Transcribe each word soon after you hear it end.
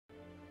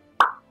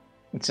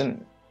It's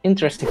an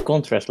interesting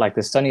contrast, like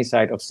the sunny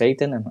side of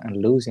Satan and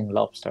losing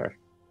lobster.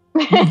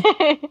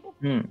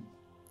 Hmm.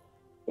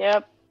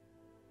 Yep.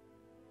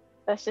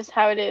 That's just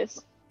how it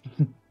is.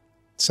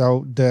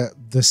 So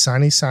the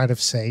sunny side of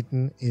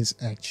Satan is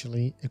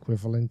actually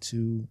equivalent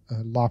to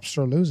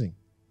lobster losing.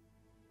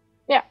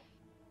 Yeah.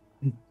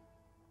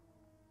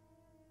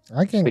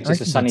 Which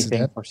is a sunny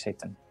thing for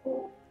Satan.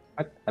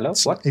 What? Hello?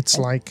 What? It's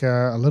like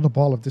a little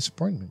ball of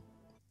disappointment.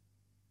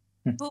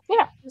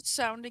 Yeah. It's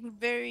sounding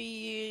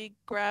very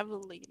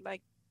gravelly,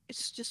 like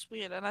it's just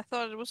weird. And I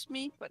thought it was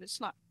me, but it's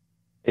not.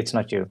 It's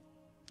not you.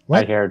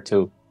 What? I hear it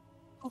too.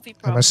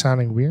 Am I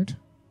sounding weird?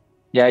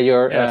 Yeah,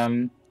 you're.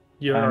 Yes.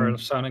 You're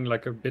sounding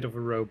like a bit of a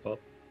robot.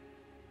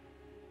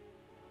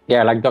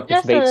 Yeah, like Dr.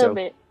 Just a little Beetzo.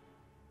 bit.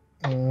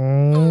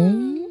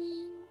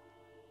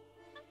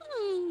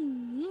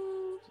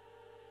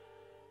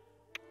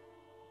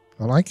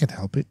 Well, I can't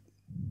help it.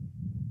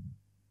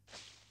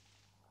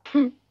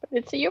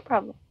 It's your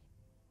problem.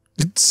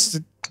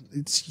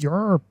 It's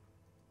your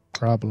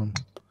problem.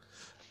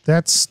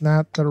 That's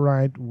not the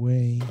right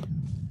way.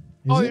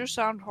 Is it? You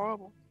sound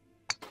horrible.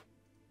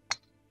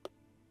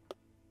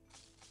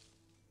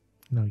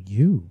 No,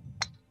 you.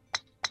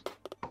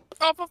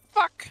 Oh, for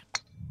fuck!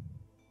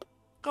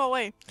 Go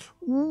away.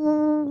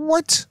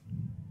 What?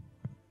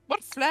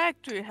 What flag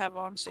do you have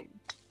on, Satan?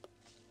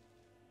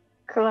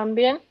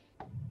 Colombian?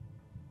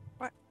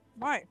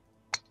 Why?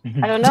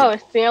 I don't know.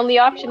 It's the only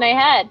option I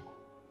had.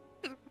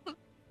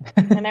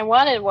 And I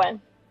wanted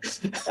one.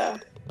 So.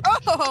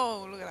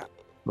 Oh, look at that.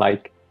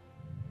 Like.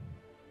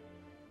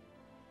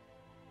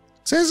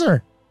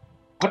 Scissor.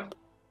 What?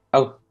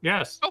 Oh.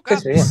 Yes. Oh, God.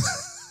 Scissor, yeah.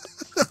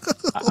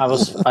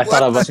 I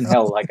thought I was in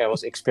hell, like I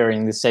was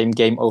experiencing the same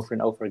game over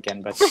and over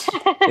again, but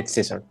it's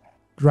Scissor.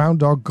 Ground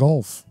dog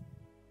golf.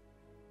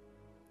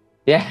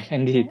 Yeah,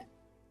 indeed.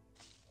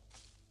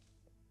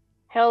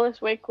 Hell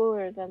is way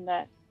cooler than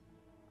that.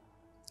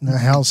 No,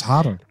 hell's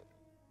hotter.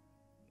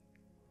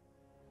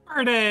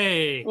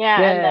 Party!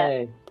 Yeah, and that.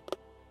 Yay.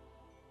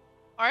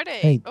 Are they?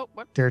 Hey. Oh,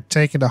 what? They're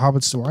taking the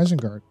hobbits to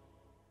Isengard.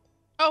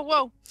 Oh,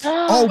 whoa.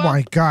 Oh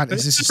my god,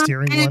 is this a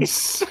steering one?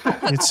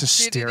 It's a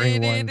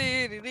steering one.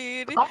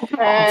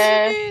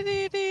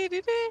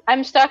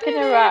 I'm stuck in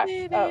a rock.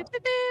 Oh.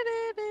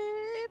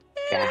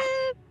 Yeah.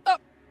 Oh,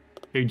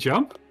 Can you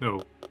jump?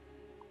 No.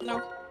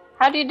 no.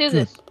 How do you do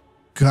this?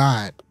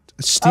 God.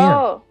 Steer.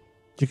 Oh,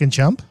 You can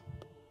jump?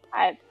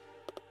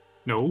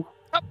 No.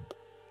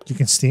 You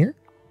can steer?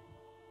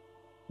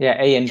 Yeah,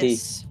 A and D.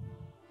 Yes.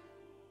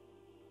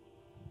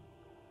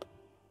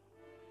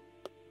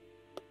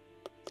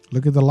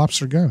 Look at the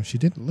lobster go. She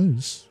didn't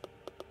lose.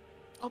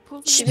 Oh,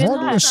 Poofy, She did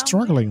Smarter not. is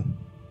struggling.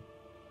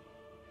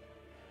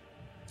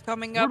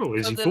 Coming up Mortal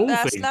is for the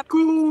last evolving. lap.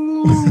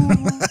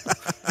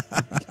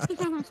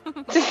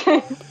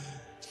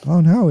 Oh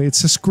no,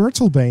 it's a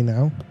Squirtle Bay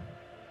now.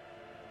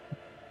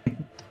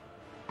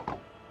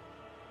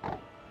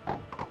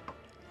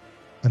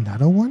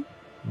 Another one?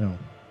 No.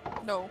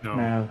 No, No.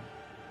 No.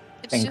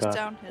 it's Thank just God.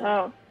 downhill.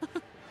 oh.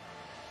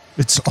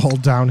 It's all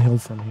downhill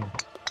from here.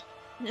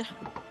 Yeah.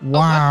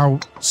 Wow,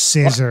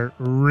 Scissor,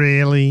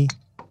 really?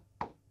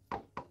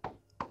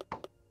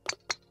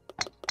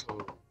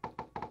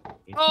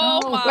 Oh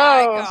No. my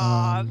No.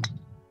 God.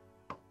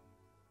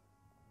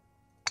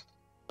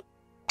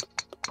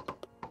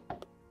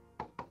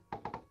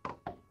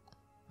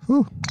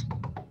 Whew.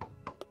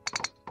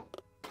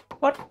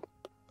 What?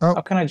 Oh.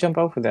 How can I jump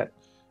over that?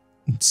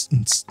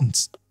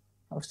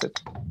 How's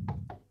it?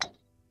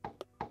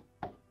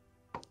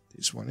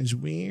 This one is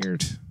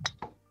weird.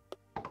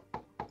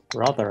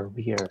 Rather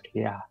weird,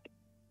 yeah.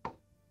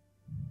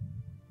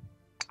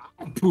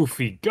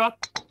 Poofy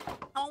gut. I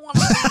don't want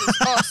to do this.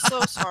 Oh,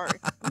 so sorry.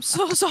 I'm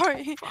so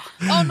sorry.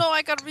 Oh no,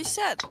 I got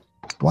reset.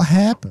 What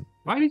happened?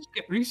 Why did you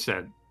get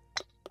reset?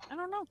 I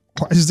don't know.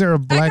 Why is there a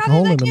black got it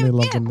hole in the again.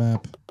 middle of the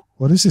map?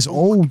 What is this?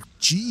 Oh,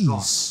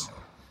 jeez.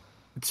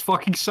 It's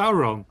fucking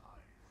Sauron.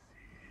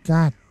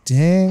 God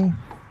dang.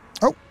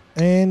 Oh,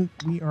 and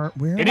we are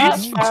where? It are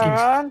is we? fucking-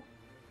 Sauron?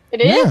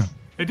 It is? Yeah,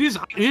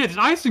 It's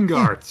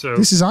Isengard, so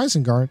this is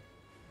Isengard.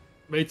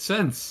 made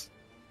sense.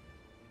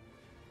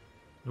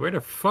 Where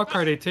the fuck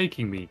are they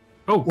taking me?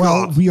 Oh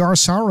Well, god. we are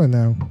Sauron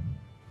now.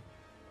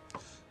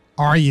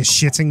 Are you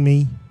shitting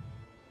me?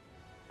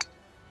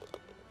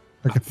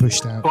 I get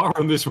pushed out. Bar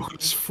on this one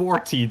is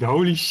 14.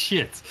 Holy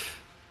shit.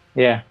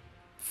 Yeah.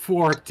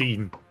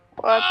 14.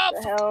 What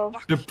the hell?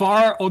 The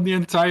bar on the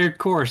entire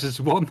course is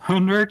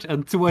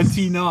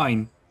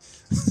 129.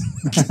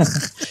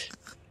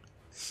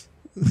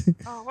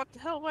 Oh, what the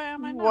hell? Where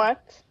am I now?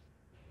 What?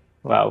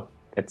 Wow,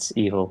 that's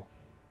evil.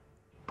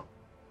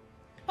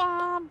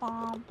 Bum,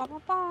 bum,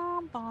 bum,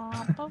 bum,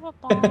 bum, bum,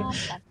 bum, bum.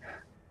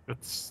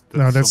 That's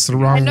No, that's the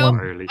something wrong I know, one.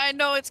 entirely. I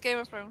know it's Game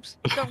of Thrones.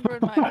 Don't ruin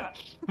my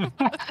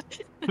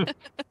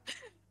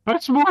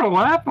That's more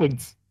what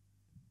happened.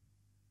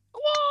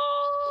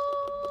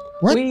 Whoa!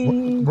 What?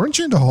 Whee! Weren't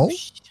you in the hole?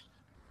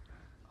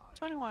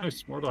 21.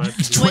 That's more what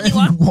happened.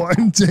 21?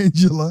 21,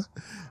 Angela.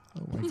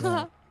 Oh my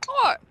god.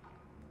 What?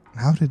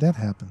 How did that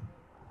happen?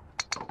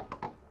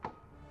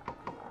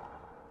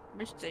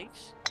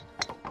 Mistakes.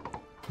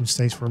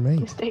 Mistakes were made.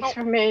 Mistakes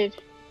were made.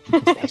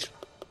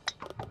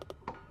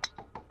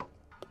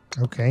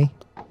 Okay.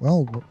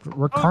 Well,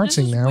 we're Oh, this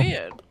karting is now.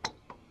 weird.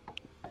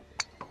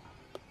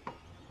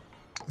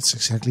 That's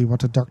exactly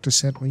what the doctor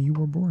said when you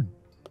were born.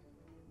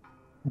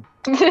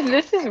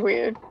 This is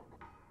weird.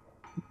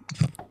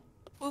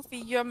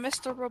 Poofy, you're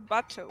Mr.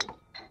 Roboto.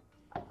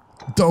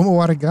 Domo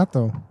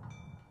arigato.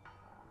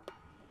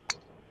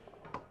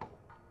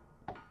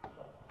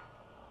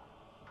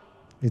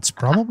 It's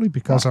probably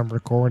because I'm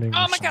recording.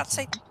 Oh or my god,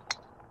 something. Satan!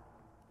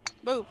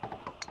 Move.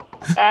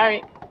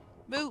 Alright.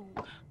 Move.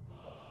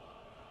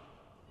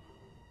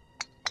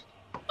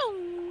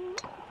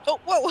 Oh,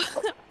 whoa!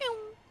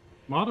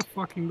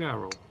 Motherfucking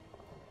barrel.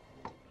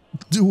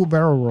 Do a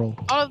barrel roll.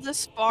 All of this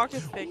spark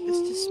effect is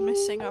just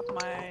messing up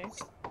my...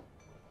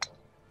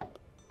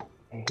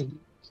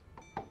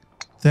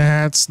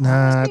 That's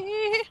not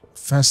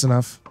fast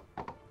enough.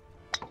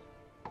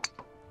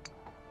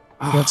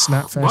 That's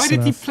not fast Why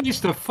did he enough. place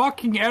the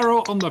fucking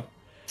arrow on the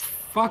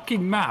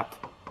fucking map?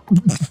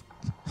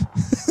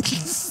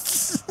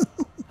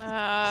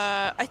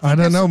 I think I don't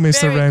there's know, a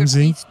Mr. very good Ramsey.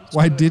 reason to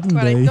Why it, didn't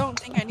but they? I don't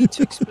think I need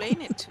to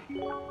explain it to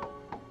you.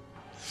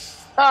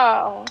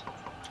 Oh.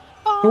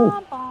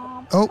 Bom,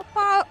 bom, Oh.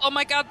 bom. Oh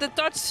my god, the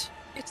Dutch!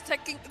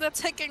 They're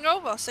taking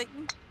over,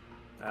 Satan.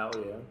 Hell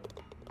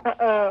yeah.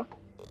 Uh-oh.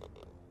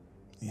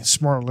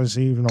 It's more or less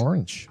even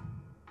orange.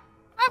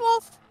 Hi,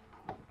 Wolf!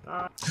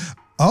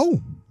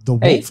 Oh, the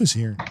wolf Hey. is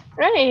here.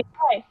 Hey,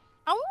 hi.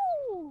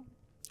 Oh!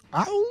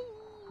 Ow.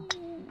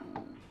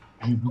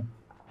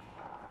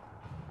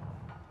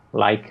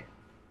 Like.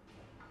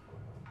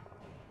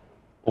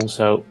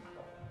 Also.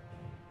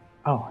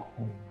 Oh.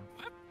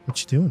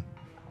 What you doing?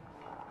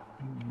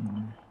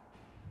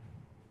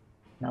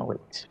 No,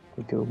 wait.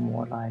 We do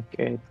more like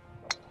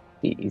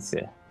these.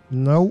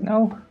 No.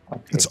 No?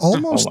 Okay. It's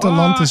almost de What?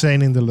 land is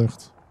één in de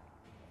lucht.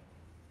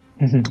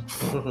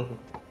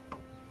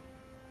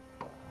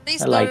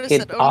 Please I like notice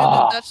it. that only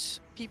Ah. the Dutch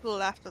people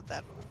laughed at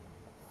that.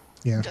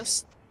 Yeah,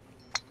 Just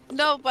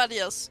nobody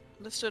else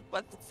understood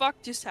what the fuck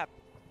just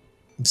happened.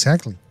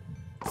 exactly.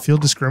 Feel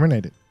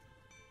discriminated.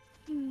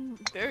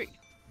 Very.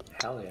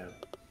 Hell yeah.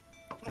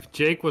 If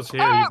Jake was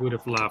here, he would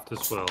have laughed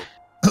as well.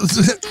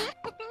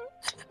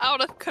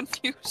 Out of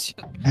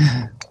confusion.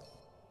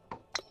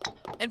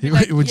 And He be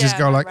like, would just "Yeah,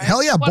 go no, like, right?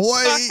 "Hell yeah, What the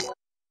boy!" fuck?"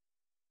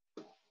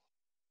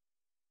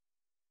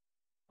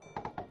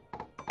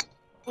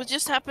 What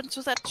just happened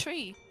to that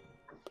tree?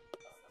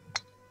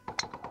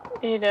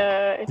 It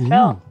Ooh.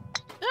 fell.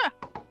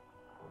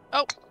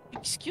 Oh,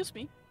 excuse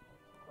me.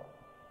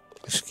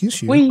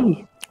 Excuse you.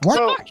 Wee! What?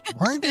 Oh.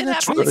 Why did It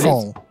that tree happened.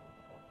 fall?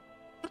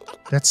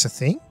 That's a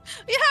thing?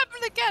 It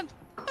happened again.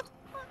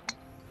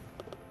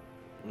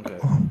 Okay.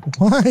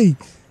 Why?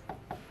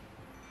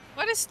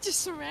 What is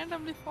just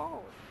randomly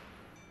fall?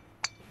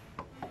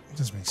 It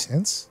doesn't make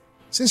sense.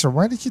 Scissor,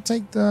 why did you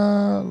take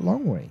the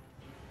long way?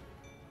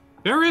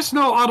 There is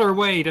no other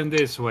way than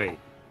this way.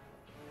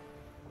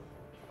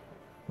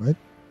 What?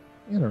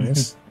 Yeah, there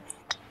is.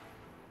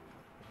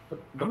 But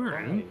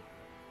Alright. why?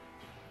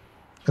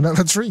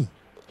 Another tree.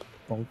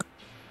 Bonk.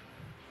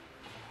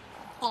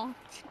 Oh,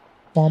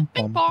 Bum,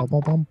 Bing bum, bong.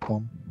 bum, bum,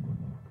 bum.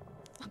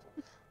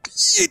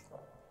 Yeet.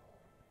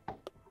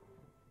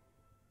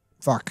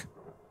 Fuck.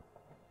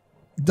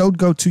 Don't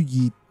go to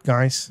yeet,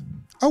 guys.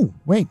 Oh,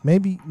 wait,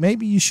 maybe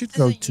you should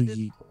go Is it to yeeted?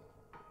 yeet.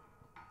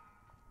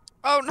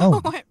 oh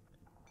no! Oh.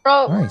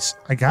 Oh. Nice.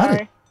 I got it.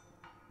 Sorry.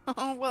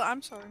 Oh well,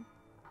 I'm sorry.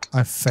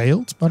 I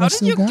failed, but How I did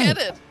still you got get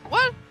it. it?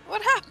 What?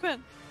 What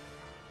happened?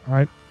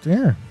 Right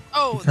there.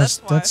 Oh, Because that's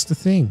why. that's the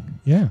thing.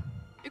 Yeah.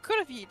 You could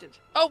have eaten.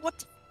 Oh, what?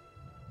 The...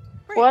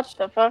 What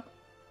the fuck?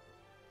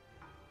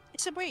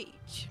 It's a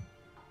bridge.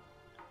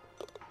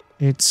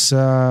 It's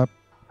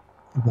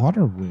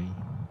waterway.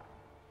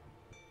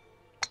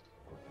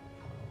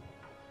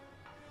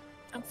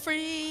 I'm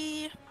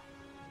free.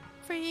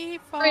 Free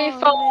Free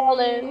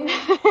falling.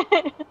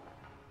 falling.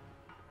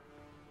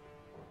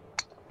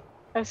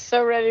 I'm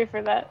so ready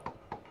for that.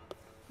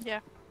 Yeah.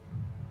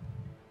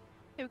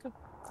 Here we go.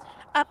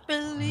 I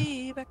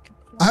believe I can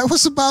fly. I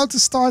was about to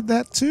start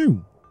that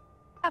too.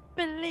 I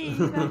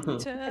believe I can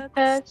touch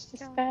Touch the the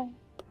sky. sky.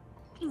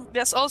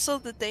 There's also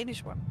the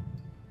Danish one.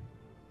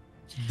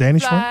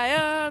 Danish one? Fly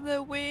on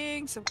the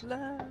wings of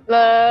love.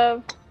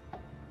 Love.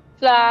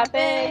 Fly,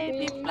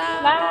 Baby, baby,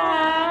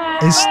 fly.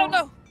 fly. Is- Oh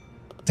no!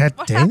 That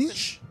What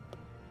Danish?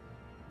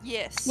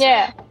 Yes.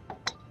 Yeah.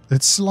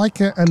 It's like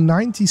a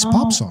 90s Oh.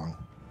 pop song.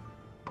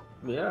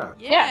 Yeah.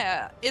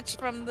 Yeah. It's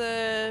from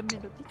the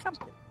Melody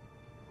Company.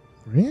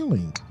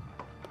 Really?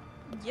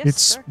 Yes,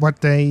 It's sir. what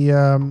they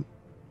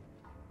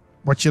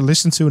what you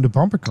listen to in the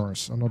bumper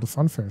cars on all the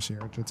fun fairs here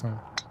at the time.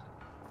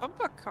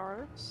 Bumper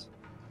cars.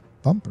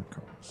 Bumper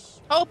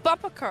cars. Oh,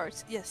 bumper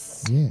cars.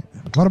 Yes. Yeah.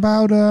 What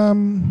about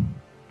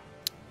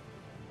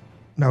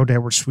no, they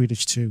were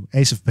Swedish too.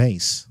 Ace of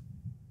Base.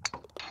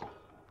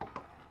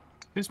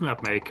 This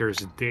map maker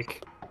is a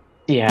dick.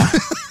 Yeah.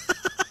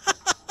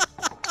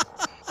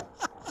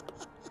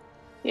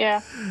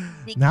 Yeah.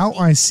 Now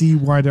I see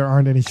why there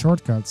aren't any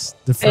shortcuts.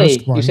 The Hey,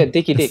 first one. you said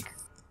Dicky Dick.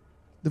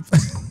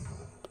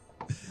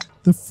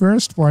 The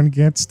first one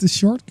gets the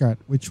shortcut,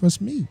 which was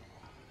me.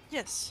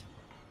 Yes.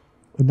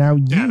 But now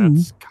Yeah, you,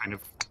 that's kind of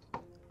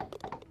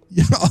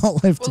you all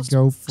have to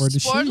Well, go for the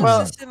Spoilers shield.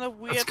 Well- is in a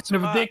weird that's kind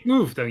of a spot. dick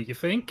move, don't you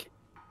think?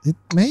 It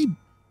may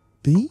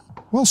be.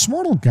 Well,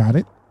 Smortle got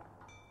it.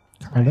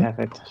 I Kind of. have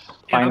it. Yeah,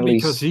 Finally.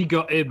 because he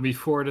got in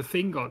before the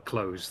thing got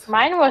closed.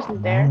 Mine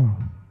wasn't there. Oh.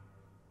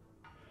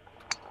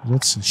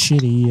 That's a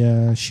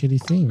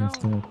shitty thing of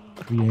the No.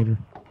 creator.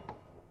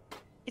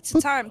 It's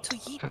time to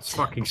eat. That's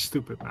fucking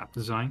stupid map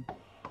design.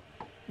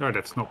 No,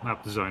 that's not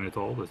map design at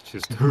all. That's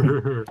just.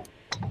 Oh,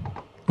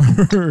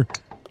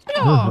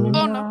 oh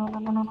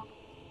no.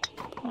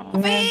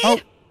 Oh,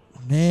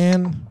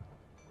 man.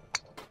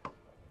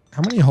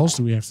 How many holes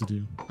do we have to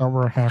do? Oh,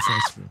 we're halfway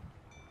through.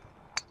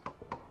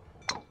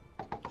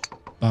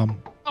 Oh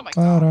my god.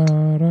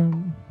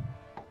 Ba-da-dum.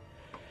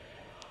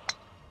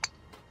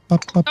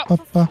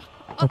 Ba-ba-ba-ba.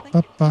 Oh, thank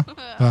you.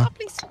 Oh,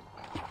 please.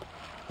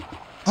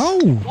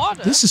 Oh,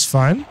 Water. this is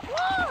fun.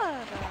 Water.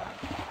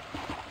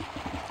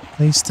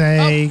 Please Oh,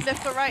 take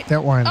left or right.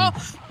 that one. Oh,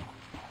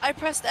 I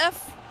pressed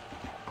F.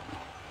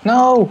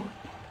 No!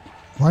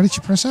 Why did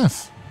you press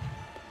F?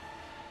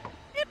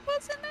 It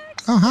was an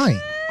accident. Oh, hi.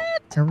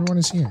 Everyone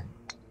is here.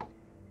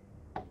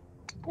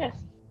 Yes.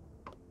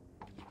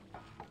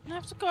 I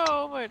have to go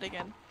over it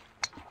again.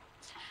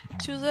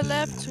 To the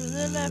left, to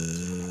the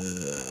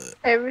left.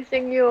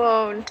 Everything you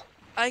own.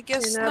 I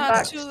guess Now not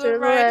back to the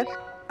right.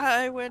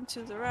 I went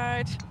to the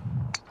right.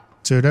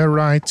 To the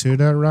right, to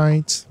the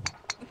right.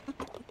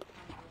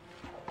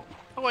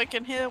 Oh, I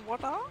can hear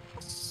water.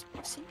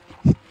 See?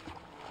 Oh,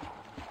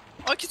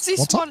 I can see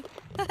What's spawn.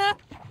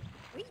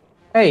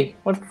 Hey,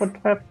 what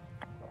happened?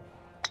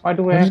 Why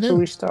do we What have do you to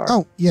do? restart?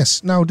 Oh,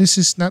 yes. No, this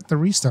is not the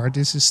restart.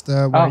 This is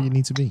the where Oh. you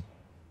need to be.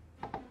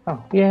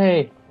 Oh,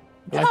 yay!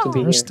 I'd like to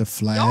be There's here. the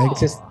flag.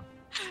 This is.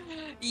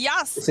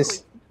 Yes. This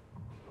is.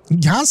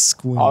 Yes,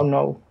 queen. Oh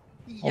no!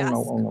 Yes. Oh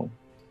no! Oh no!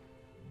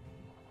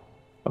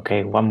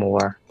 Okay, one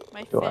more.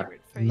 My Sure.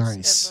 favorite phrase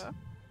Nice. ever.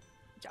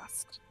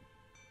 Yes.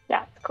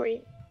 Yeah,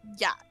 queen.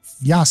 Yes.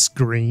 Yes,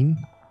 green.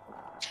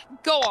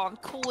 Go on,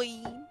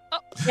 queen. Oh,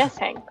 Yes,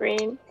 Hank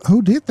Green.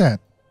 Who did that?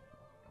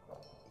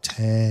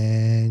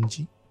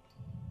 Tangy.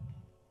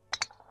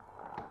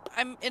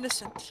 I'm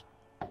innocent.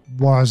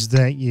 Was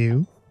that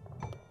you?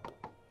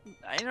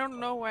 I don't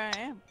know where I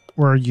am.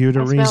 Were you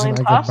the I smell reason I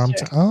got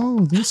bumped? imposter.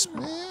 Oh, this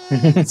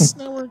it's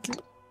not working.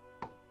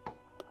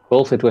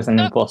 Wolfit with an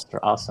No. imposter.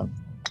 Awesome.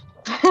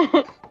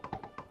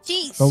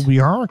 Jeez. But we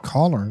are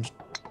callers,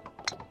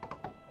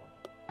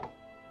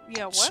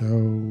 Yeah, what? so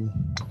True.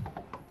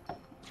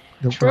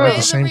 we're Play the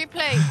the same.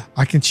 replay.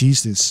 I can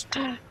cheese this.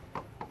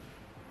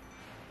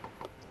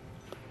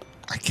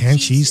 I can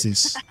cheese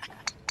this.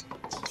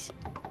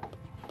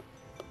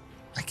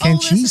 I can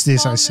there's a cheese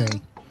this, I spawn say.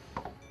 in.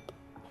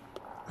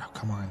 Oh,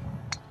 come on.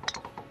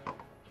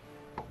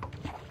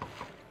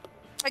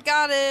 I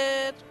got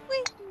it.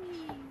 Whee!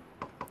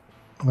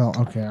 Well,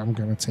 okay, I'm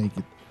gonna take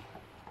it.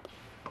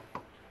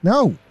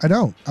 No, I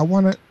don't. I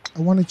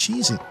wanna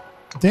cheese it.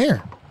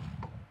 There.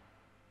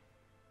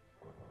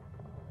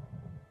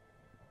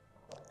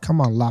 Come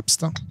on,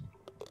 lobster.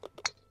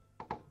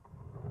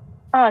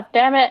 Oh,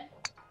 damn it.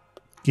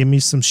 Give me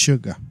some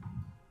sugar.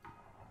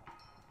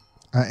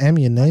 I am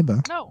your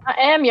neighbor. No. I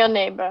am your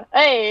neighbor.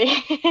 Hey.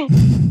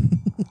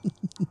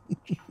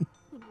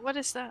 What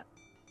is that?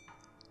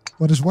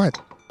 What is what?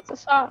 It's a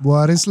song.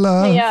 What is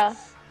love? Yeah.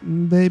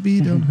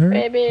 Baby, don't hurt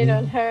Baby, me.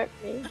 don't hurt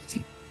me.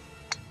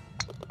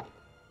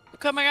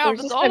 Coming We're out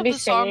just with gonna all be the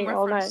song singing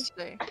all reference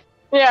today.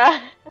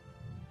 Yeah.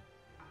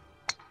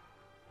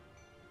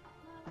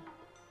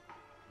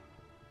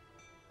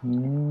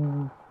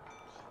 Mm.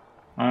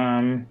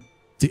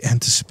 The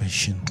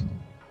anticipation.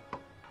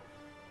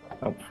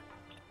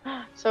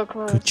 So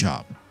close. Good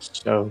job.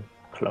 So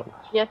close.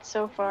 Yet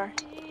so far.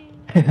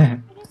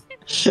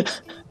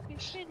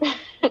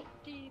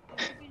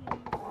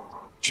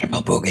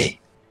 Triple boogie.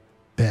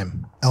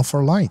 Bam. L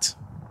for light.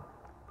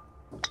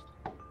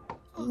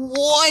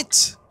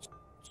 What?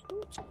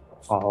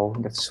 Oh,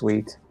 that's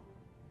sweet.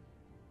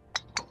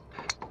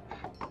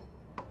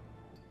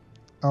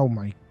 Oh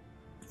my.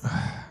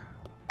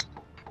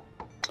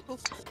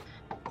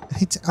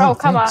 Oh,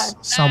 come thanks,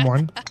 on.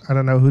 Someone. I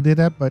don't know who did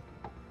that, but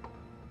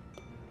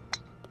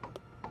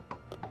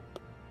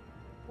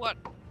What?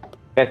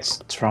 That's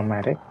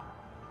traumatic.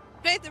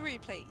 Play the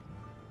replay.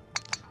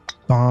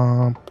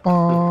 bum,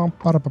 bum,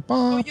 ba, ba, Oh,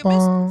 ba, you missed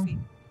bum. Goofy.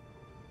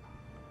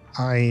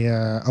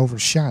 I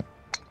overshot.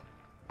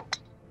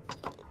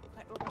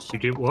 I overshot. You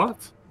did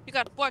what? You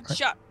got one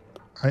shot.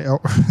 I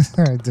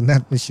did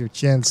not miss your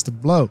chance to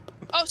blow.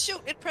 Oh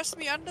shoot! It pressed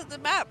me under the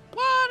map.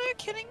 What? Are you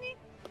kidding me?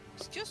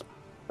 Excuse me.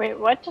 Wait,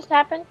 what just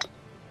happened?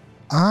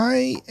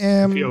 I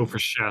am. He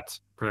overshot,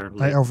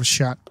 apparently. I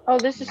overshot. Oh,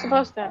 this is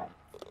supposed to.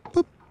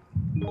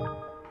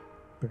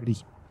 Birdie.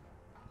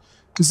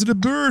 Is it a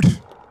bird?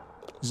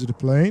 Is it a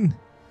plane?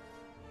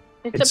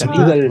 It's It's a an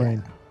bug. eagle.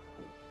 Plane.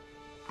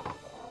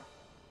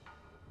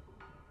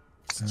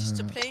 just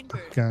a plain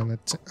bird.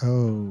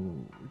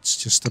 It's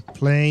just a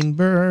plain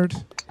bird.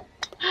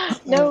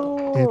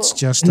 No. It's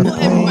just a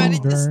Everybody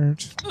plain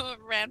just- bird.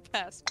 Ran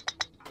past.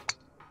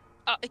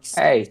 Excuse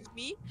Hey.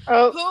 me.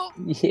 Oh,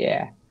 Who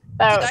Yeah.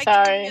 oh, did I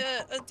sorry. give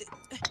you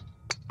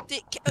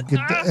dick?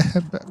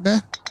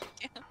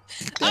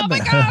 Oh my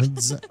God.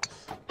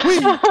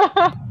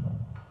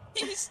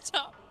 Please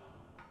stop.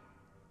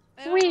 I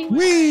don't Wee. know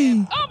where I Wee.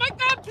 am. Oh my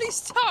God! Please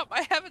stop!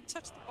 I haven't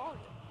touched the ball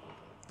yet.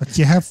 But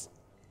you have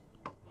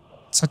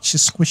such a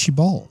squishy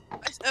ball.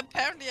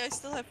 Apparently, I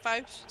still have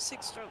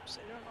 5-6 strokes.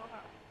 I don't know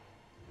how.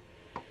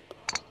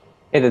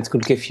 Yeah, that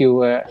could give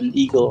you an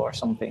eagle or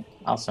something.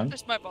 Awesome.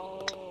 There's my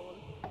ball.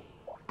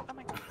 Oh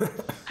my God!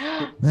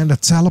 And the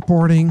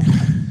teleporting.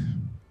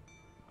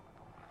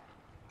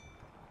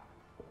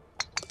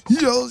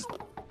 Yo.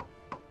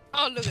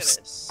 Oh, look at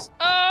this.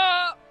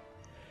 Oh,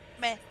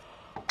 man.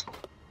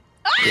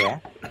 Yeah.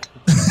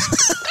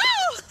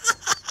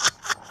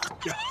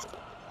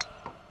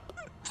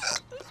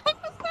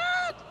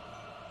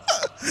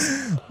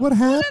 What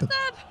happened?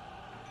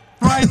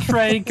 Right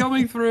train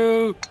coming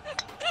through.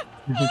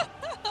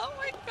 Oh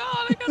my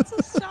God! I got so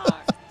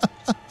shocked.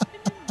 I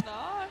did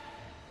not.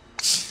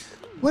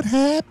 What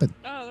happened?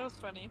 Oh, that was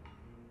funny.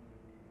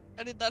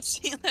 I did not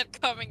see that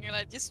coming, and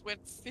I just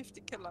went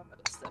 50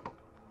 kilometers. Then.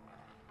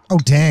 Oh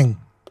dang.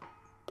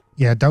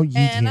 Yeah, don't yeet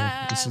And here.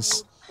 I This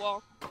is. would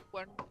walk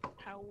 1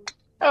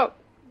 Oh,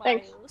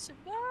 thanks. miles an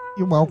hour.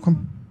 You're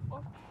welcome.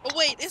 Oh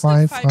wait, is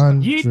that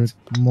 500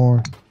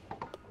 more.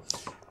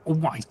 Oh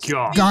my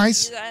god.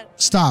 Guys,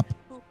 That stop.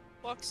 who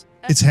walks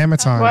It's hammer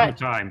time. What?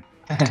 Time.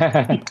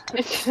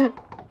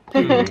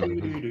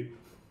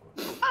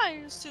 I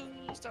used to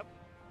stop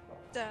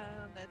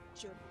down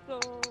at your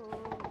door.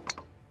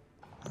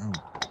 Oh,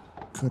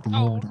 good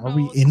lord. Are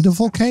we no, in the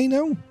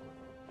volcano?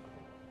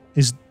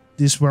 Is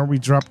this where we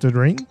dropped the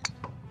ring?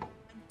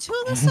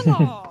 To the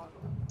salon.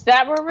 Is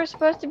that where we're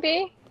supposed to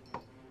be?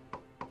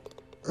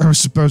 Are we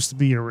supposed to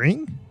be a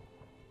ring?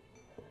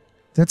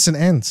 That's an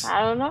end.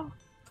 I don't know.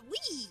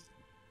 Wee.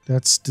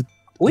 That's the.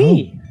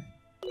 Wee.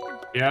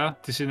 Ja,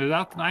 het is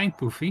inderdaad een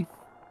eindproefie.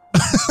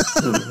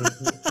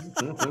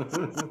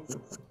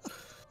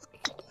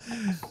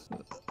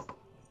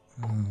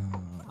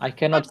 I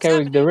cannot What's carry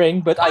the happening?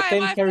 ring, but I Why am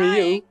can I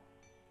carry you.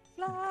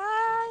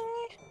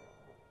 Fly.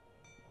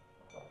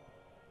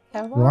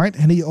 Right,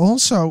 and he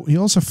also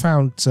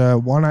found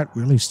One-Eyed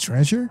Willie's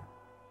treasure.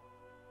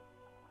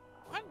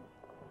 What?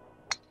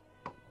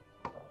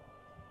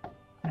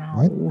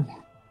 What?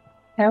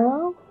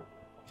 Hello?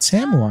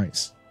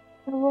 Samwise.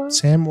 Hello?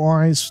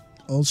 Samwise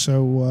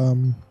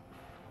also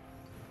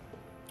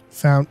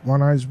found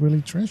One-Eyed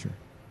Willie's treasure.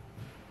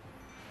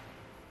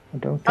 I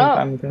don't think Oh.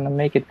 I'm gonna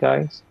make it,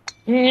 guys.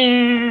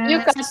 You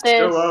got this.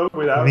 Hello, I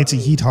without need to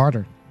me. yeet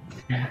harder.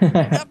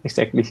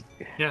 Exactly.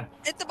 Yeah.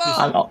 Hit the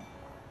I'm ball. not,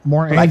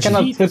 More But I Angie.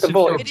 cannot Heat hit is the if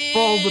ball. your It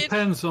ball is.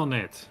 depends on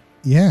it.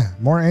 Yeah,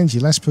 more Angie,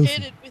 less Hit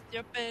poofy. it with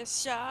your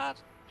best shot.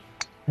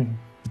 Why don't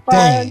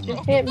Dang. you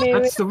hit me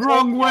That's with the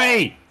wrong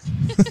way.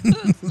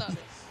 That's not it.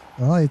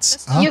 Well,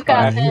 it's That's up. You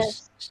got I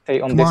this. stay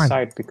on Come this on.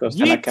 side because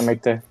then I can Yeet.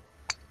 make the.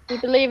 We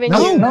believe in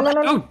No. you. No, no,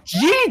 no, no. Oh,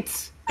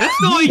 yeet!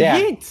 That's not a Yeah.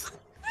 yeet!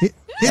 Hit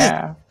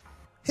Yeah. it.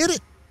 Hit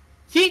it.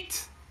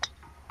 Yeet!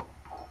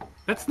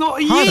 That's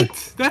not a Harder.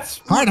 yeet! That's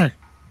Harder.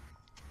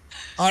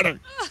 Harder.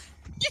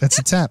 That's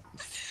a tap.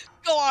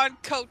 Go on,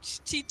 coach.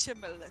 Teach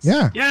him a lesson.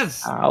 Yeah.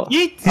 Yes! Ow.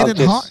 Yeet! Hit I'll it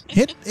just- hard.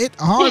 Hit it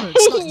harder.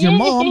 It's not your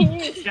mom.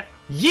 Yeah.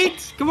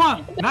 Yeet! Come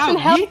on! Now,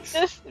 Help yeet!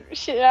 this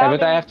shit Yeah, out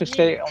but I of have to me.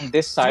 stay on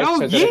this side No,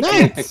 so that I yeet. can No,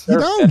 make the you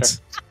curve don't.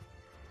 better.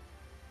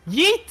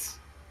 Yeet!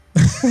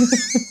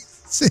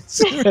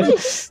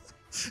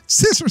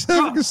 Scissor's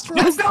having a stroke.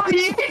 That's not a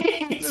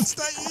yeet! That's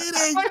not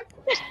eating.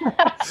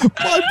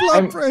 My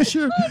blood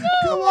pressure.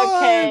 Come on.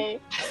 Okay.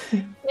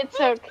 It's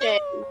okay.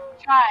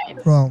 Try.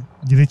 Well,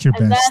 you did your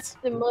And that's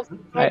best. the most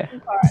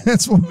important part.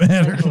 That's what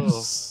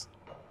matters.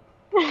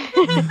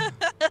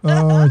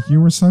 Oh,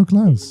 you were so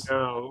close.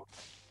 No.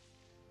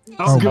 Oh,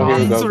 Oh, wow. it's Go a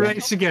again.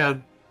 race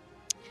again.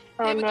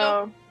 Oh Here we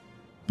no.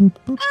 Boop,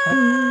 boop,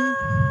 boop.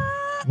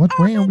 What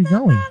way are we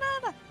going?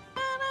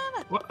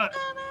 What?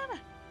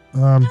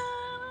 And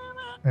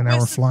now we're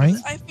Where's the- flying?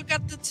 I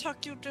forgot the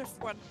Tokyo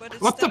Drift one, but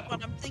it's What that the-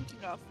 one I'm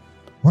thinking of.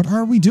 What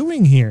are we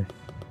doing here?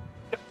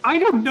 I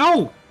don't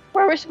know.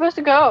 Where are we supposed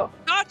to go?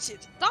 Notch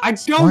it. Notch I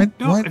it. don't What?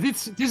 know. What?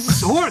 This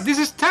is horrible. This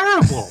is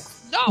terrible.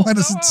 No. Why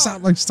does go it sound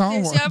on. like Star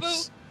Deja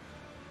Wars?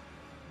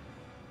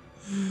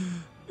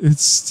 vu.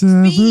 It's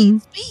taboo.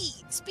 Speed.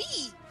 Speed.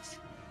 Speed.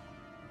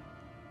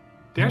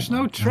 There's Oh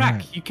no my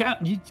track. God.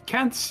 You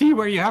can't see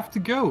where you have to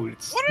go.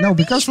 It's What do No, you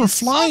because mean? we're It's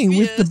flying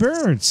with the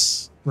obvious.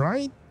 birds,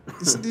 right?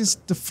 Isn't this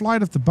the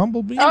flight of the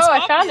bumblebee? Oh, It's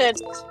I found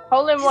it. obvious.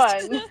 Hole in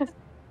one.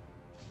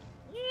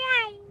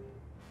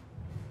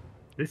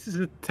 this is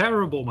a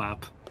terrible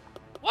map.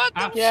 What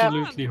the Yeah.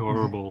 Absolutely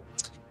horrible.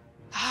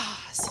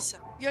 Ah, Cesar,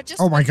 you're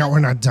just Oh my god, we're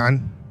not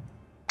done.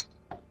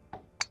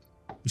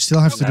 We still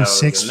have to No, do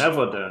 6. you're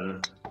never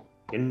done.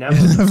 You're never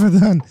We're done. never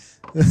done.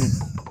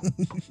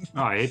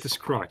 Oh, I hit the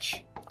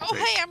scratch. Oh,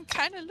 hey, I'm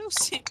kind of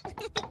losing.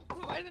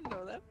 I didn't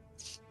know that.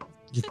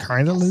 You're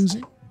kind of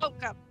losing. Oh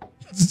god.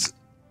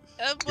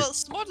 Well,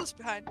 Smart is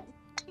behind me.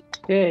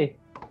 Yay.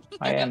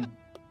 I am.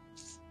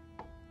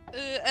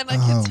 And I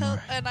can Oh tell,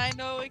 my. and I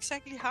know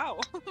exactly how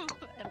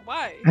and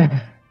why.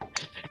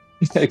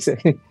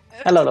 Exactly.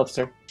 Hello,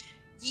 lobster.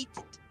 Eat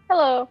it.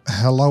 Hello.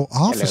 Hello,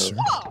 officer.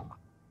 Oh,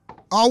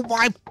 Oh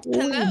my!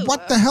 hello.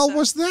 What the hell officer.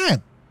 was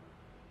that?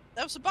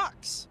 That was a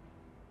box.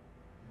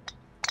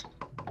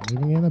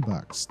 Living in a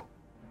box.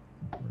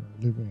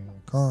 We're living in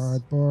a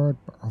cardboard.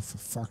 Oh, for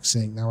fuck's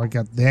sake! Now I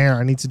got there.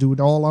 I need to do it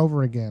all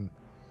over again.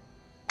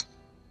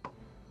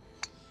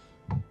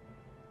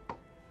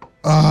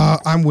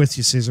 I'm with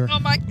you, Scissor. Oh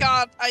my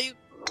god, are you?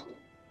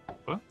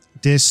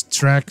 This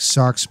track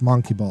sucks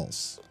monkey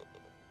balls.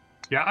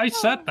 Yeah, I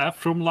said that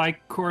from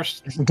like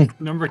course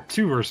number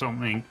 2 or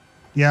something.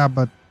 Yeah,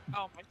 but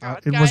Oh my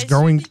god, it guys, was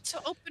going- you need to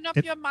open up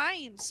it- your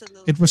minds a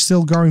little. it was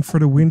still going for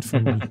the win for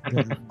me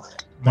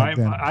back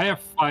then. I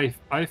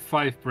have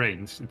 5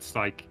 brains. It's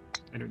like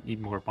I don't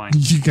need more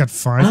minds. You got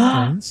 5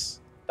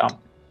 points.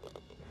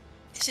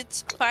 Is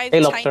it 5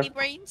 Hey, tiny lobster.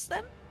 brains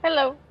then?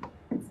 Hello.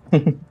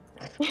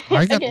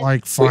 I got Okay.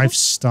 like 5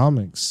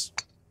 stomachs.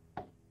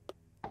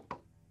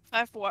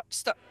 5 what?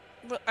 Stop.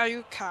 Are you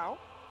a cow?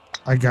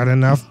 I got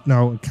enough.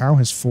 No, a cow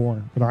has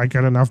 4, but I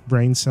got enough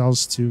brain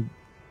cells to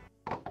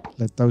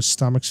let those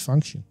stomachs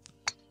function.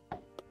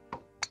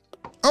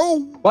 Oh!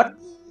 What?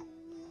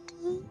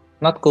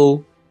 Not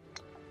cool.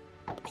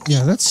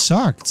 Yeah, that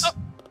sucked. Oh.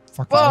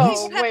 Fuck Whoa.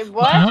 Alex. Wait, What the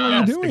what? hell are you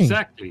Yes, doing?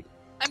 exactly.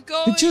 I'm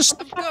going. just-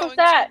 I'm What the fuck going was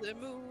that? to the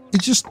moon.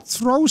 It just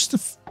throws the,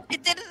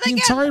 It did it the again.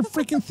 entire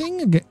freaking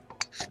thing again.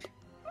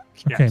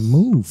 Okay, Yes.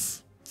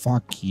 move.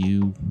 Fuck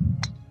you.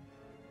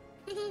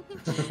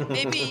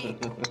 Maybe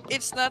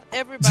it's not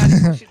everybody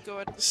who should go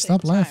at the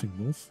Stop same laughing,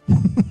 time. Wolf.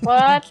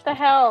 What the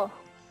hell?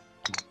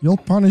 Your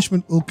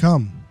punishment will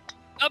come.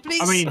 Oh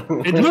please. I mean,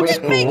 it looks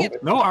Make cool.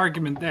 No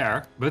argument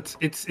there. But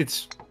it's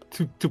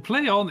to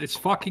play on. It's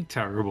fucking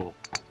terrible.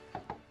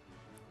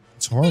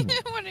 It's horrible.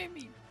 What do you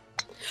mean?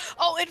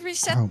 Oh, it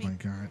reset Oh me. my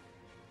god.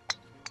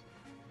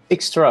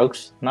 6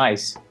 strokes.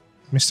 Nice.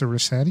 Mr.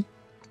 Rossetti?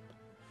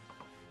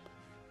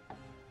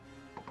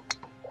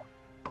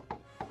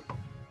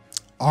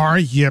 Are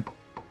you...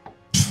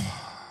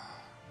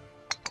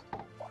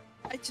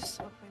 I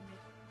just hope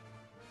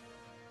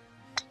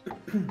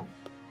I made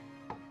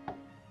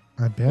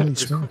I barely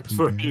smoked.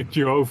 For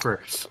you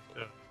over.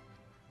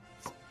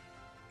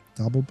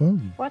 Double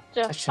bogey. What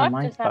the Such a fuck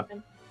mind just fuck.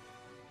 happened?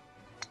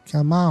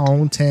 Come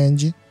on,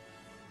 Tangy.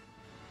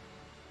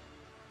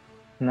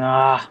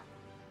 Nah.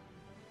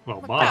 Well,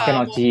 it. bye. I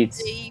cannot Oh, cheat.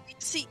 baby.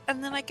 See,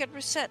 and then I get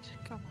reset.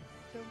 Come on,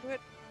 don't do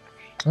it.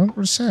 Don't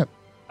reset.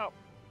 Oh.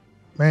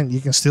 Man, you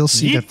can still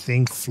see that Yeet.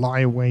 thing fly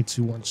away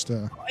towards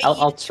the...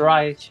 I'll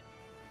try.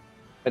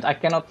 But I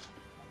cannot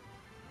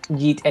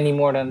yeet any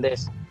more than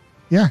this.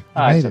 Yeah, you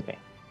Ah, made it's it. okay.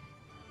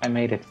 I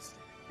made it.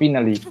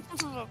 Finally. For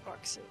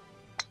fuck's sake.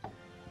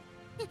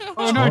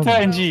 Oh no, Oh.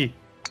 Tangy!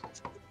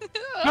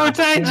 No,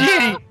 Tangy!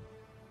 I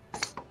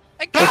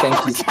Oh,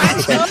 got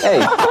thank you.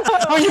 Hey,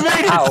 Oh, you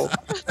made it! ow.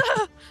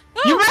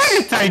 You made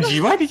it, Tangy!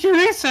 Why did you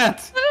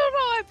reset? I don't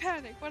know, I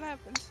panicked. What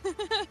happened?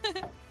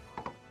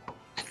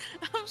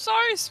 I'm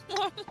sorry,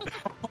 Smart.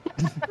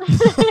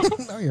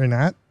 No, you're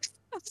not.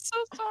 I'm so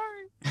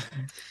sorry.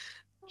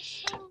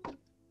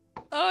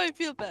 Oh, I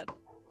feel bad.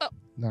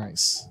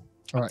 Nice.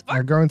 All right,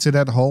 now go into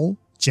that hole,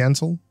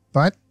 gentle,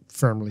 but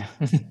firmly.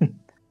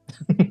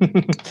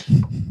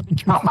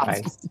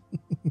 Nice.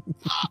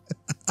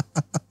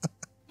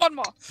 One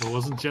more. It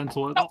wasn't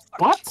gentle at all.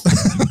 What?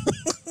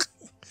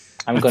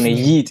 I'm gonna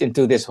yeet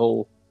into this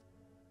hole.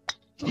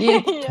 Yeah.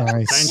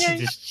 Nice.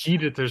 Tangy just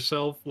cheated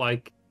herself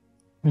like...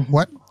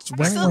 What? It's I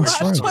wearing still on have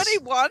stripes.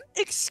 21.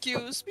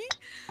 Excuse me.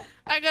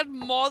 I got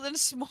more than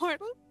Smart.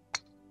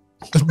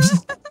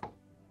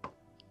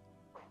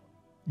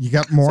 You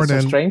got more Is that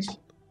so than strange?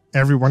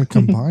 everyone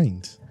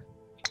combined.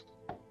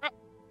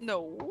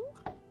 No.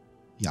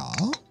 Yeah?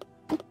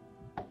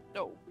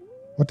 No.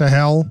 What the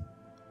hell?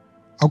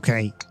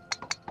 Okay.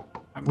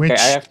 Which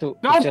Okay, I have to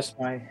No. adjust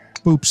my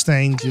poop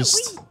stain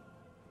just...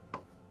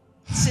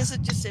 Scissor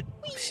just said,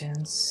 "Wee."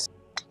 options.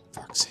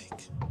 Fuck's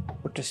sake.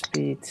 Put the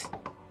speed.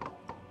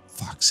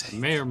 Fuck's sake.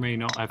 May or may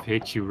not have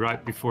hit you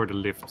right before the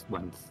lift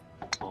went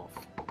off.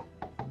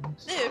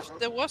 Lift?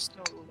 There was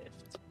no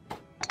lift.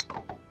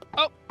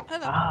 Oh,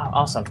 hello. Ah,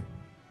 awesome.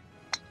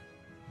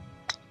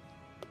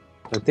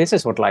 So this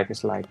is what life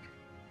is like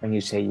when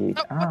you say yeet.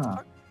 Oh, what the Ah,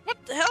 fuck?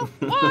 What the hell?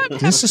 What?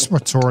 This is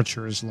what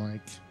torture is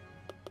like.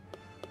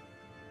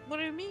 What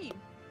do you mean?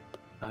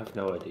 I have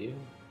no idea.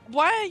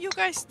 Why are you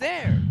guys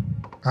there?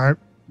 I'd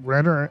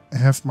rather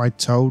have my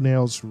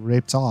toenails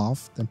ripped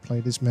off than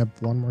play this map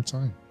one more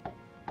time.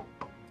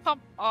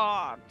 Come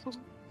on.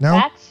 No?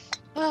 That's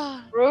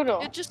Ah, brutal.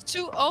 You're just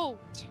too old.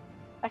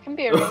 That can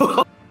be a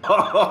reason.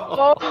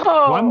 Oh.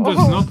 One does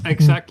not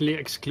exactly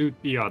exclude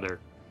the other.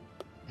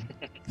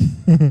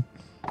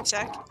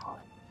 Exactly.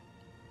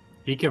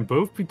 He can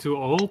both be too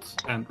old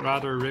and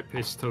rather rip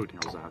his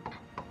toenails out.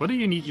 What do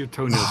you need your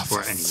toenails Oh,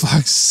 for for anyway?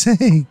 fuck's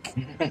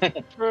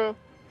sake. True.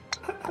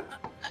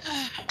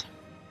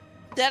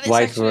 That is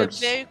White actually words.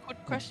 a very good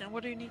question.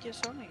 What do you need your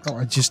toenails? Oh,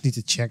 I just need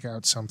to check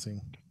out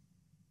something.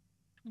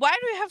 Why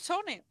do you have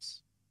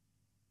toenails?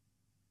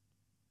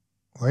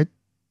 What?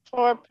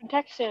 For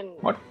protection.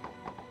 What?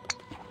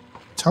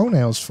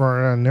 Toenails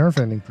for nerve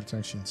ending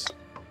protections.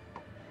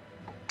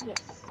 Yes,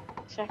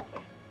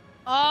 exactly.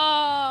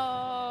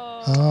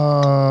 Oh.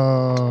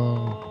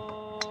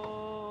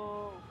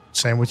 Oh.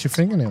 Same with your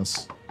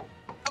fingernails.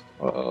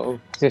 Oh,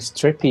 this is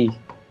trippy.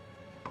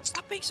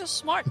 Stop being so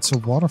smart. It's a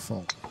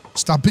waterfall.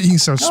 Stop being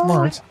so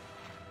smart.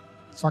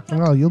 Fucking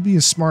hell, you'll be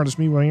as smart as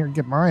me when you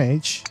get my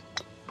age.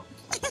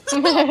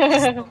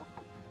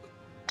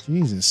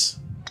 Jesus.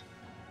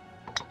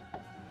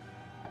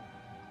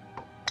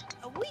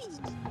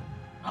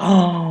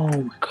 Oh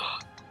my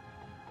god.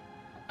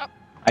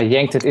 I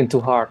yanked it in too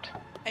hard.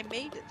 I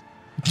made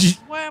it.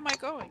 Where am I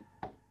going?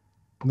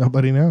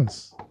 Nobody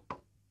knows.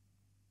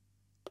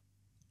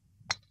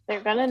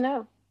 They're gonna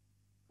know.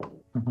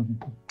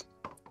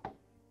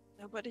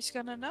 Nobody's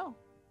gonna know.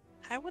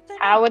 How would they know?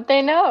 How would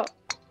they know?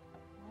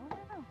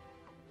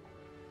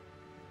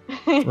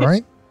 I don't know.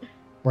 Right?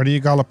 What do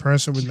you call a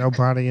person with no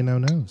body and no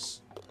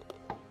nose?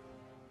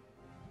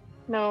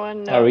 No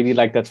one knows. I really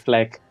like that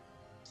flag,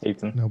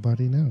 Satan.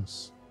 Nobody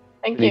knows.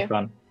 Thank Really you.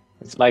 fun.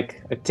 It's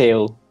like a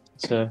tail.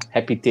 It's a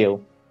happy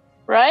tail.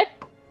 Right?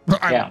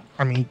 Yeah.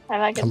 I mean, I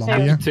like it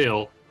Colombia. too.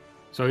 Tail.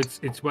 So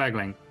it's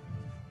waggling.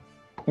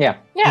 Yeah.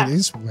 Yeah, it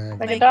is wagging.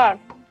 like a dog.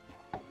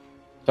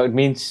 So it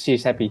means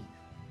she's happy.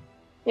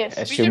 Yes.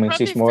 Yes. We should Assuming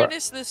probably she's more-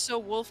 finish this so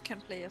Wolf can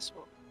play as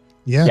well.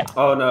 Yeah. Yeah.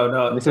 Oh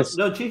no! This is-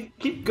 No, keep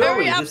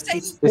going. Hurry up,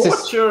 This This is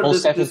torture, all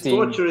this 17.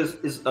 torture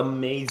is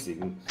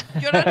amazing.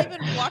 You're not even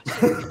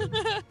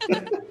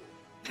watching.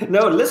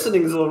 No,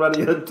 listening is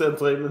already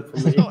entertainment for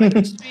me. Oh, I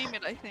can stream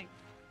it, I think.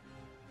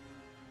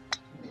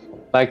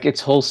 Like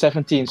it's hole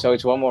 17, so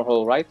it's one more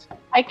hole, right?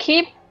 I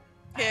keep.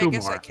 Okay, I Two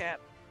guess I more. can.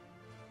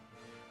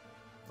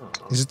 Oh.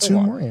 Is it Two two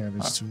more. more? Yeah,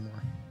 there's two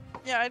more.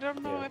 Yeah, I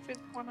don't know Yeah. if it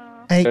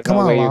wanna. Hey, There's come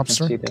no on, way you can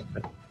lobster. see that,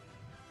 but-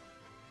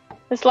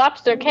 This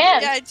lobster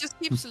can. Yeah, it just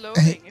keeps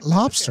loading. Hey, if you look at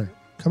lobster. it.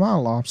 Come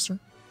on, lobster.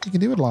 You can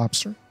do it,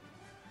 lobster.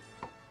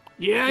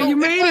 Yeah, Oh, you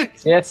made it.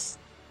 Yes.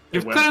 You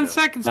have It 10 went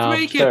seconds to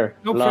make Lobster. it.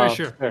 No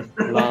pressure.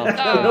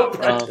 Lobster. No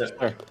pressure.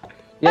 Lobster.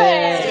 Yay!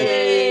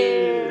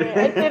 Hey,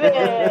 I did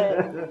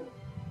it.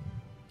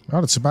 Oh,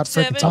 it's about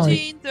freaking time.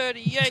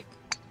 1738.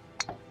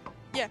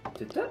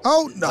 Did that?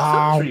 Oh, Did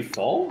that no. tree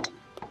fall?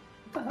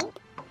 What the hell?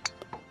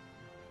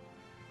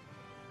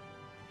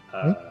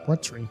 Wait,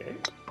 what tree? Okay.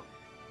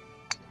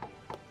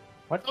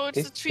 What Oh, it's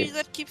is the tree this?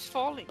 that keeps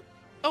falling.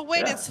 Oh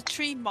wait, Yeah. it's a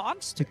tree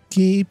monster. It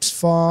keeps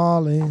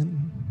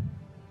falling.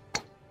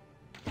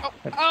 Oh,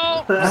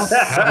 oh.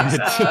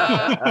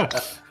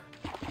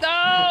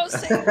 No,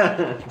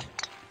 say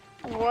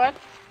What?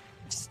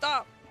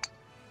 stop.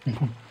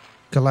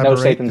 Collaborate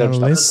Satan, don't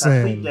and stop.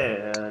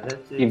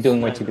 listen. Keep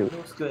doing what you do.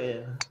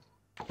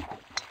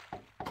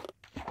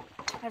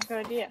 I have no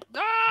idea.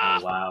 No. Oh,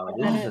 wow,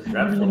 this is a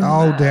dreadful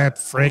Oh, map. that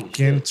Holy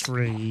freaking shit.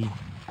 tree.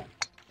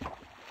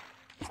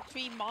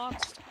 Tree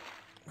monster.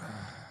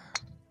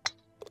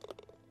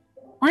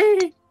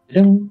 Whee!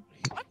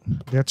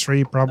 That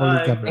tree probably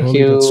Bye. got Thank bullied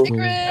you. at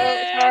school.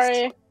 Oh,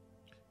 sorry.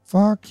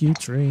 Fuck you,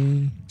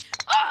 tree.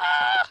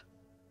 Ah!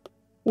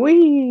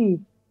 Whee!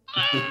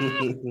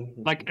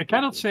 Like, I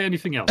cannot say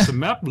anything else. The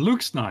map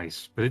looks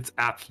nice, but it's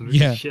absolutely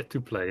Yeah. shit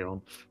to play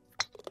on.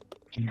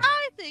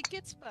 I think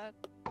it's fun.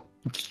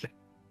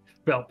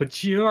 Well,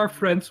 but you are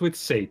friends with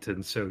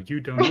Satan, so you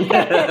don't.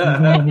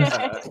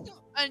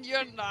 And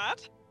you're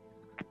not.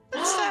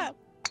 That's sad.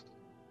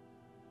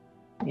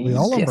 We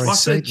all Yes. embrace What's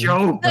a Satan.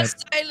 joke? The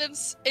But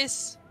silence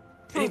is.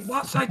 It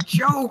was a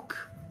joke.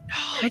 No,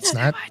 It's it's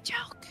not. never a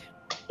joke.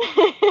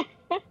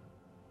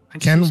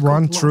 And can she's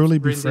one got truly lobster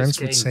be in this friends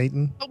with game.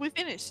 Satan? Oh, we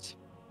finished.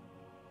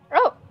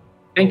 Oh,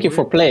 Thank you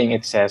for playing,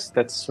 it says.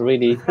 That's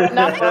really...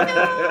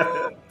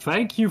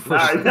 Thank you for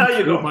now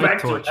you go my back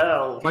to torture.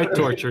 hell. My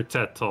torture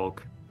TED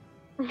talk.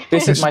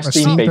 This is my This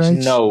is Steam my page. Steam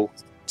page. No.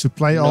 To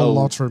play all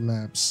No. Lottery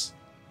maps.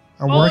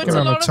 I'm Oh, working it's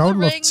on a Lord total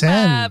the of Ring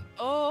 10. map.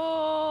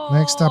 Oh.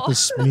 Next up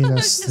is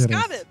Minas Just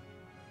got Tirith. it.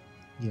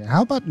 Yeah,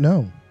 how about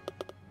no?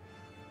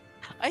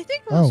 I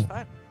think it was Oh.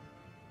 fun.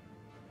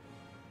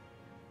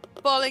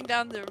 Falling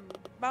down the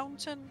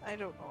mountain? I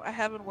don't know. I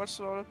haven't watched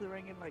Lord of the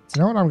Ring in like.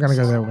 You know what? I'm gonna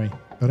go that way.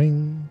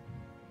 Bing.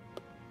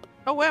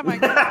 Oh, where am I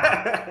going?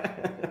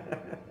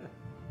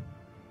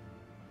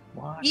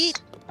 What? Yeet.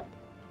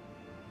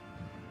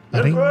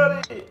 Bing.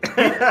 Everybody!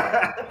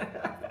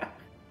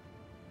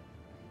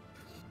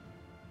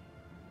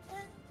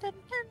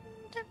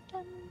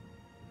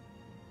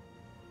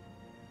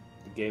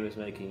 The game is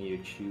making you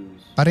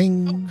choose. Oh,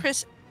 Bing.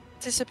 Chris You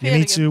disappeared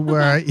need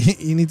again.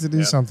 to you need to do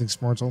Yeah. something,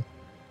 Smortle.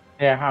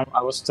 Yeah,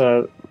 I was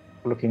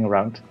looking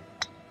around.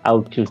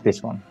 I'll choose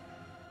this one.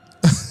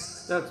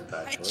 That's a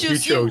bad I choice. You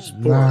choose you. chose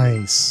porn.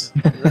 Nice.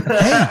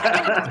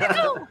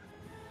 No.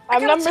 I'm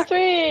got number suck-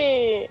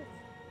 3.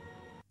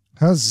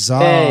 Huzzah.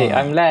 Hey,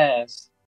 I'm last.